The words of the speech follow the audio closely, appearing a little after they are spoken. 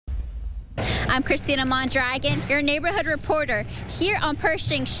I'm Christina Mondragon, your neighborhood reporter, here on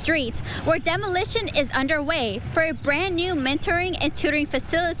Pershing Street, where demolition is underway for a brand new mentoring and tutoring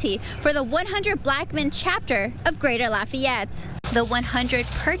facility for the 100 Black Men chapter of Greater Lafayette. The 100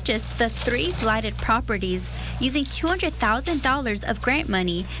 purchased the 3 blighted properties using $200,000 of grant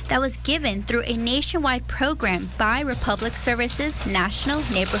money that was given through a nationwide program by Republic Services National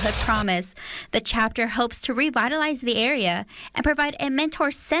Neighborhood Promise. The chapter hopes to revitalize the area and provide a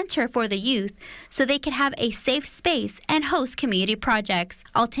mentor center for the youth so they can have a safe space and host community projects.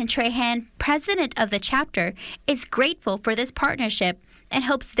 Alton Trahan, president of the chapter, is grateful for this partnership and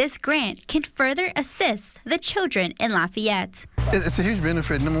hopes this grant can further assist the children in Lafayette. It's a huge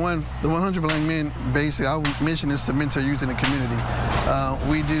benefit. Number one, the 100 Black Men, basically, our mission is to mentor youth in the community.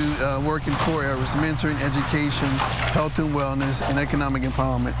 We do work in 4 areas: mentoring, education, health and wellness, and economic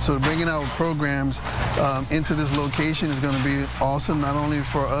empowerment. So bringing our programs into this location is going to be awesome, not only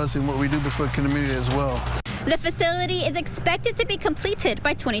for us and what we do, but for the community as well. The facility is expected to be completed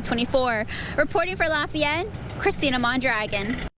by 2024. Reporting for Lafayette, Christina Mondragon.